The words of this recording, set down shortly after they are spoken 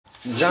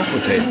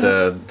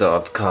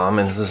junkfoodtaster.com,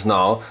 and this is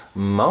now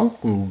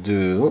Mountain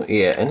Dew,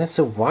 yeah, and it's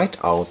a white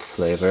out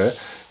flavor,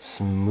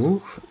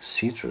 smooth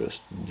citrus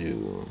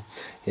dew,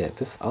 yeah,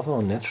 with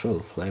other natural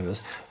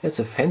flavors. It's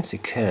a fancy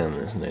can,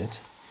 isn't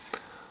it?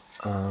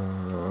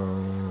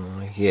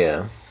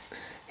 Yeah,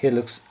 here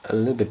looks a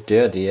little bit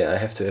dirty. I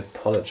have to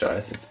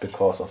apologize, it's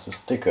because of the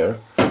sticker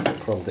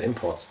from the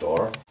import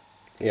store.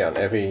 Yeah, on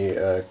every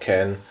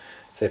can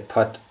they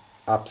put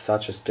up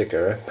such a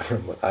sticker,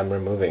 but I'm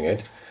removing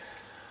it.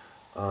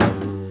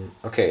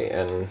 Okay,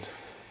 and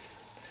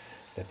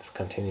let's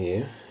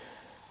continue.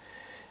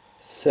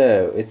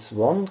 So it's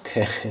one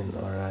can,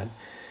 alright.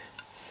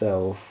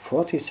 So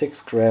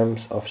 46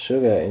 grams of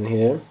sugar in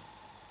here,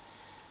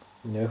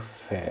 no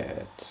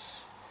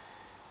fat.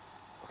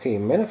 Okay,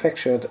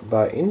 manufactured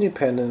by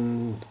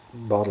independent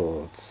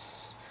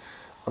bottles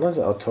under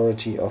the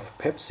authority of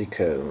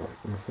PepsiCo.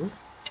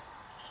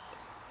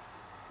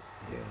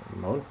 Yeah,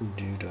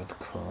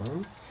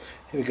 MountainDew.com.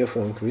 Here we go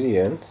for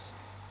ingredients.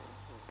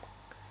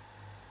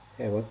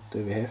 Yeah, what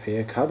do we have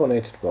here?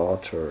 Carbonated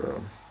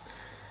water.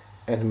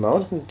 And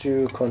Mountain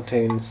Dew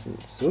contains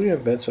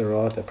sodium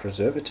benzoate, a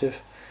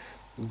preservative,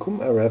 gum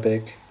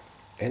arabic,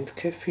 and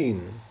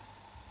caffeine.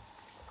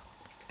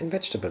 And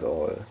vegetable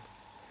oil.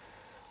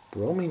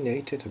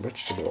 Brominated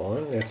vegetable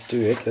oil. Let's do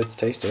it. Let's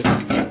taste it.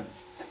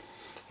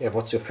 Yeah,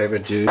 what's your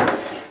favorite dew?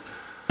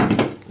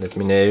 Let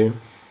me know.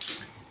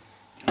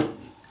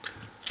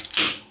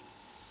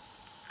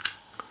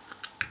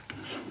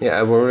 Yeah,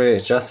 I will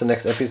adjust the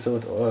next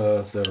episode,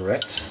 the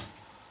red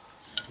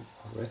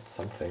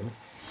something.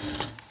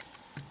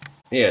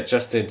 Yeah,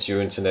 just stay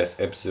tuned. The next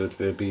episode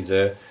will be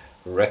the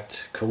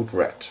code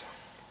red.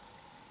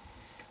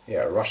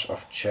 Yeah, rush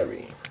of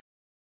cherry.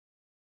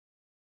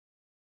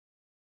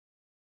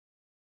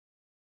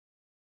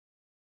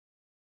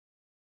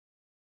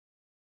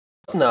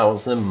 Now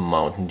the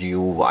Mountain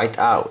Dew White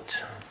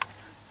Out.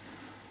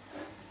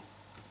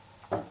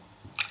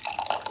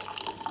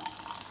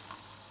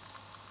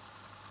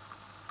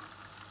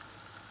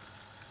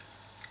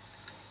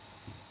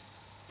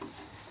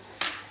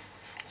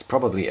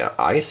 Probably an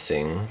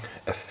icing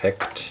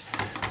effect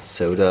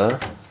soda.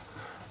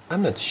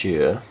 I'm not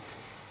sure.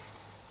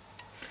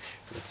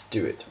 Let's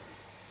do it.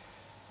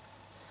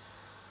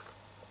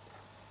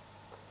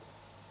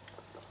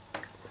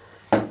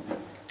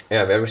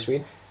 Yeah, very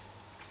sweet.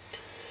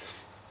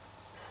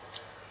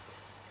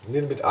 A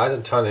little bit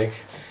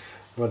isotonic,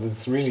 but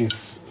it's really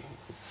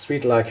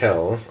sweet like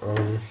hell.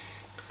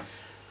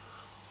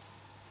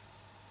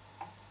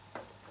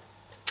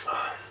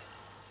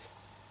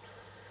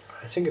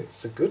 I think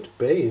it's a good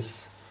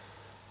base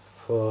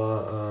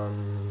for,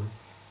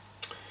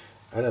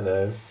 I don't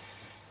know,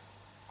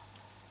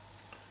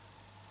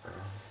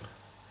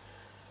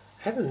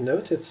 haven't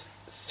noticed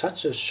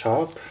such a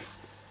sharp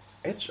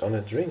edge on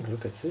a drink.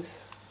 Look at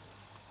this.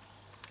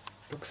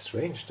 Looks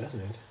strange, doesn't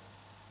it?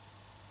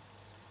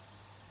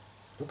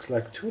 Looks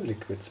like two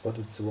liquids, but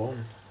it's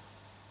one.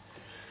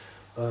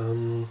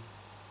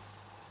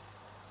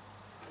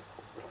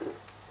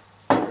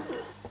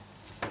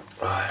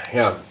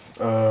 Yeah.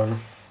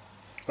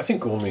 I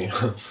think gourmet.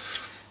 I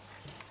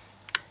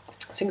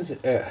think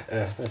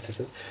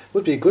it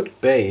would be a good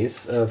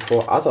base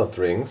for other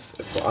drinks,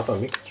 for other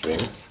mixed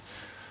drinks.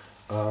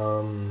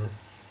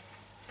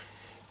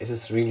 It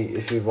is really,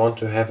 if you want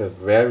to have a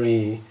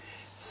very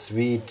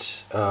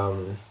sweet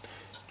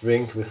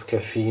drink with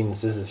caffeine,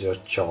 this is your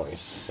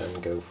choice,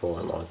 and go for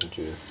a Mountain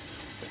Dew.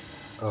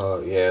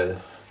 Yeah.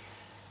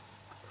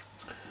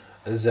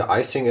 The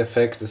icing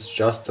effect is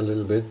just a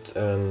little bit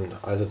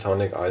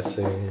isotonic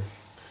icing.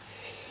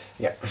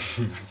 Yeah.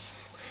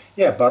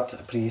 Yeah,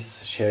 but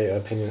please share your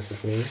opinions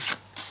with me.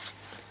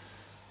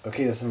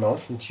 Okay, das ist ein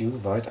Mountain Dew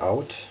White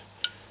Out.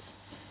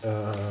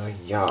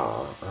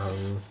 Ja,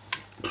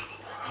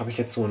 habe ich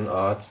jetzt so eine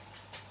Art.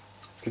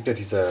 Es gibt ja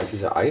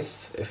diese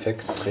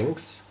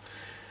Eiseffekt-Drinks.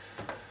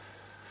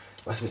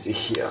 Was weiß ich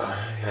hier?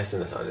 Wie heißt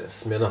denn das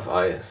alles? Smirnoff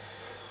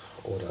Ice.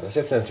 Oder, das ist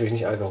jetzt natürlich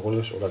nicht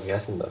alkoholisch, oder wie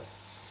heißt denn das?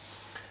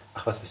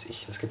 Ach, was weiß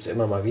ich, das gibt es ja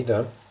immer mal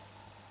wieder.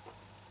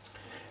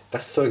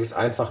 Das Zeug ist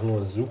einfach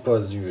nur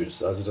super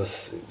süß. Also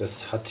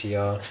das hat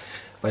hier,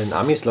 bei den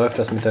Amis läuft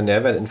das mit der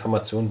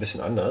Nährwertinformation ein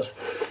bisschen anders.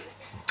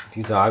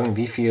 Die sagen,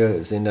 wie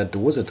viel sie in der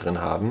Dose drin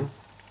haben.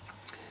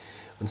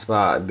 Und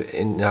zwar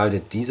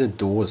beinhaltet diese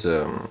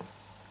Dose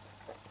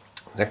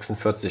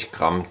 46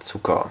 Gramm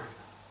Zucker.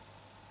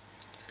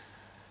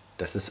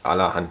 Das ist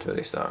allerhand,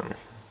 würde ich sagen.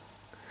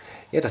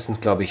 Ja, das sind,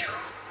 glaube ich,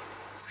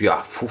 ja,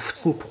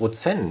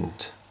 15%.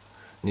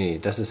 Nee,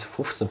 das ist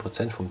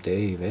 15% vom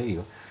Daily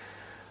Value.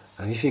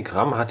 Aber wie viel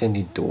Gramm hat denn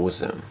die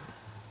Dose?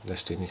 Das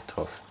steht nicht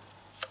drauf.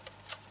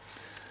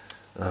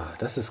 Ah,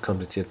 das ist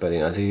kompliziert bei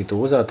denen. Also die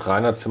Dose hat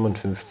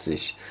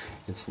 355.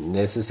 Jetzt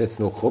ist jetzt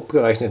nur grob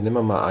gerechnet. Nehmen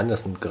wir mal an,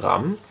 das sind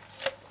Gramm.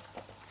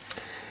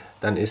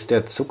 Dann ist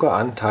der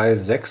Zuckeranteil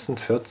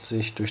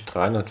 46 durch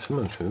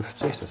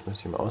 355. Das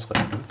möchte ich mal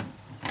ausrechnen.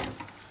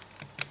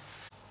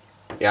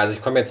 Ja, also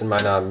ich komme jetzt in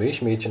meiner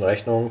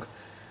Milchmädchenrechnung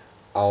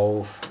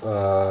auf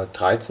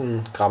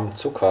 13 Gramm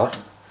Zucker.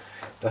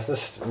 Das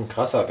ist ein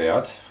krasser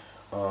Wert.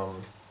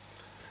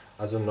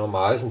 Also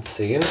normal sind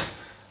 10.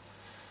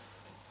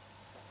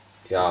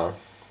 Ja,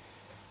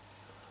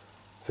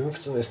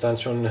 15 ist dann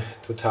schon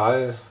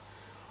total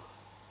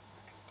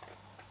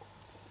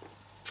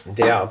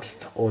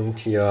derbst und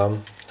hier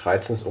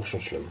 13 ist auch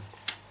schon schlimm.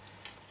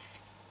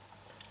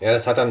 Ja,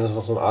 das hat dann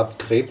so eine Art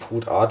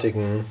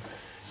Grapefruitartigen,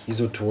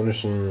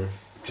 isotonischen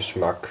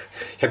Geschmack.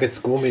 Ich habe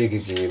jetzt Gourmet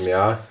gegeben,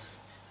 ja.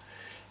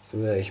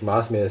 So, ich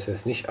maß mir das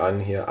jetzt nicht an,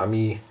 hier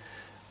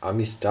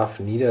Ami-Stuff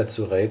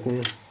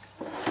niederzuraten.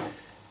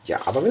 Ja,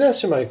 aber wenn er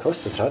es schon mal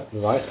gekostet hat,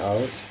 White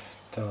Out,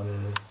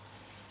 dann,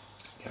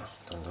 ja,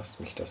 dann lasst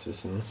mich das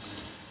wissen,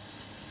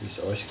 wie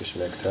es euch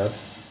geschmeckt hat.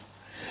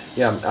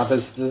 Ja, aber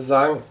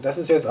sozusagen, das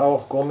ist jetzt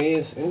auch, Gourmet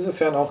ist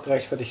insofern auch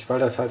gerechtfertigt, weil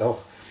das halt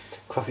auch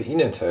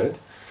Koffein enthält.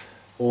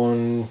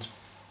 Und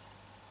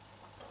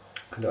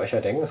könnt ihr euch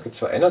ja denken, es gibt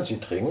zwar Energy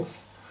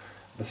Drinks,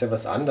 das ist ja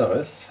was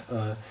anderes.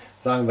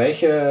 Sagen,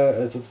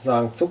 welche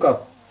sozusagen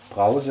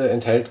Zuckerbrause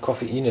enthält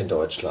Koffein in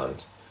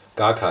Deutschland?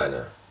 Gar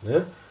keine.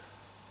 Ne?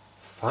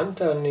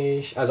 Fanta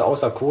nicht, also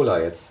außer Cola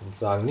jetzt,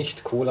 sagen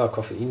nicht Cola,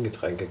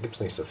 Koffeingetränke, gibt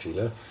es nicht so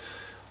viele.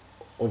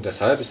 Und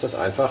deshalb ist das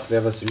einfach,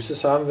 wer was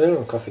Süßes haben will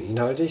und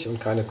koffeinhaltig und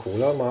keine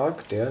Cola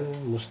mag, der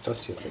muss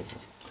das hier trinken.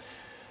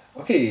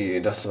 Okay,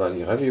 das war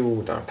die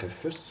Review. Danke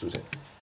fürs Zusehen.